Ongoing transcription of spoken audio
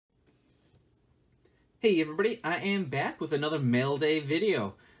Hey everybody, I am back with another mail day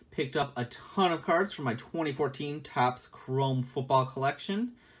video. Picked up a ton of cards from my 2014 Topps Chrome football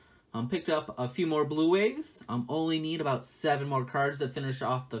collection. Picked up a few more Blue Waves. Only need about 7 more cards to finish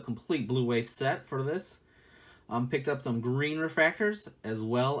off the complete Blue Wave set for this. Picked up some green Refractors as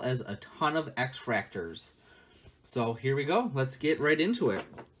well as a ton of X-fractors. So here we go, let's get right into it.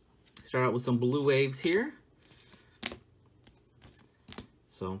 Start out with some Blue Waves here.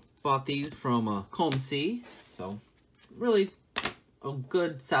 So bought these from Comb C, so really a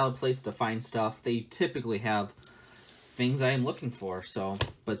good solid place to find stuff. They typically have things I am looking for. So,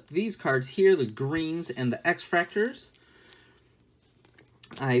 but these cards here, the greens and the X-fractors,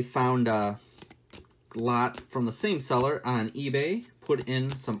 I found a lot from the same seller on eBay, put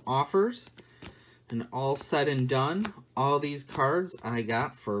in some offers, and all said and done, all these cards I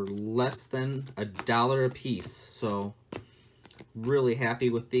got for less than $1 a piece. So really happy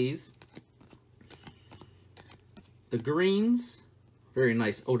with these. The greens, very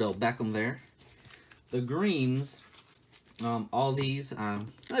nice Odell Beckham there. The greens, all these, I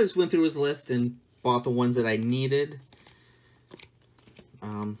just went through his list and bought the ones that I needed.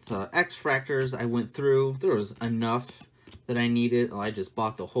 The X-fractors I went through, there was enough that I needed. I just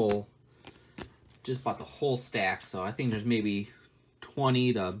bought the whole stack. So I think there's maybe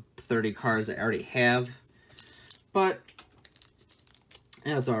 20 to 30 cards I already have, but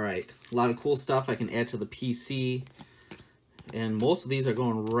that's all right. A lot of cool stuff I can add to the PC. And most of these are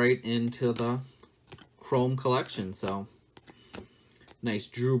going right into the Chrome collection. So, nice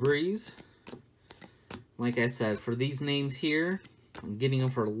Drew Brees. Like I said, for these names here, I'm getting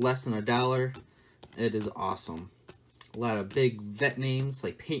them for less than $1. It is awesome. A lot of big vet names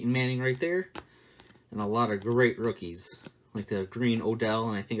like Peyton Manning right there. And a lot of great rookies. Like the green Odell,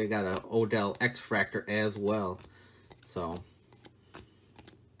 and I think I got an Odell X-fractor as well. So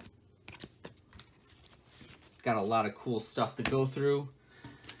got a lot of cool stuff to go through.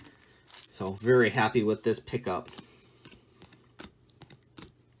 So very happy with this pickup.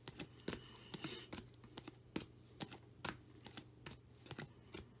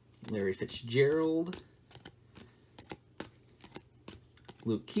 Larry Fitzgerald,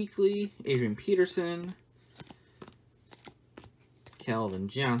 Luke Kuechly, Adrian Peterson, Calvin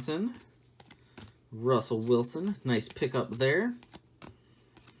Johnson, Russell Wilson. Nice pickup there.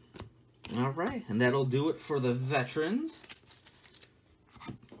 All right, and that'll do it for the veterans.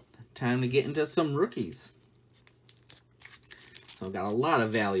 Time to get into some rookies. So I've got a lot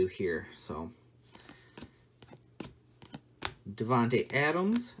of value here. So Devontae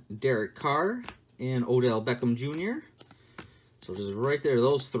Adams, Derek Carr, and Odell Beckham Jr. So just right there,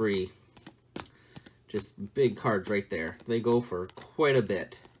 those three, just big cards right there. They go for quite a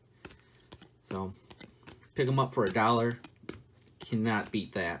bit. So pick them up for $1. Cannot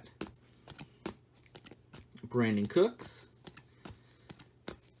beat that. Brandon Cooks,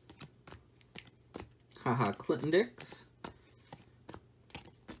 Clinton Dix.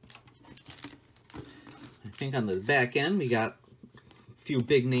 I think on the back end we got a few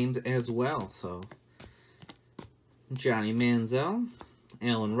big names as well. So Johnny Manziel,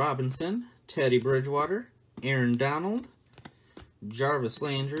 Allen Robinson, Teddy Bridgewater, Aaron Donald, Jarvis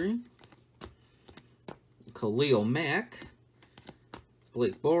Landry, Khalil Mack,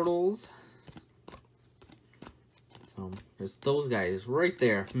 Blake Bortles. So there's those guys right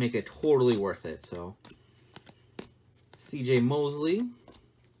there, make it totally worth it. So CJ Mosley,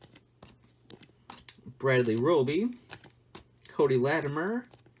 Bradley Roby, Cody Latimer,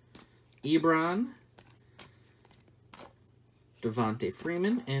 Ebron, Devontae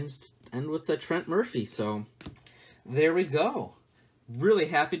Freeman, and with the Trent Murphy. So there we go. Really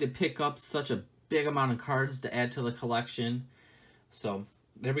happy to pick up such a big amount of cards to add to the collection. So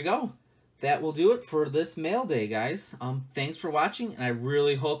there we go. That will do it for this mail day, guys. Thanks for watching, and I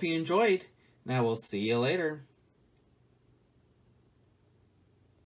really hope you enjoyed. And I will see you later.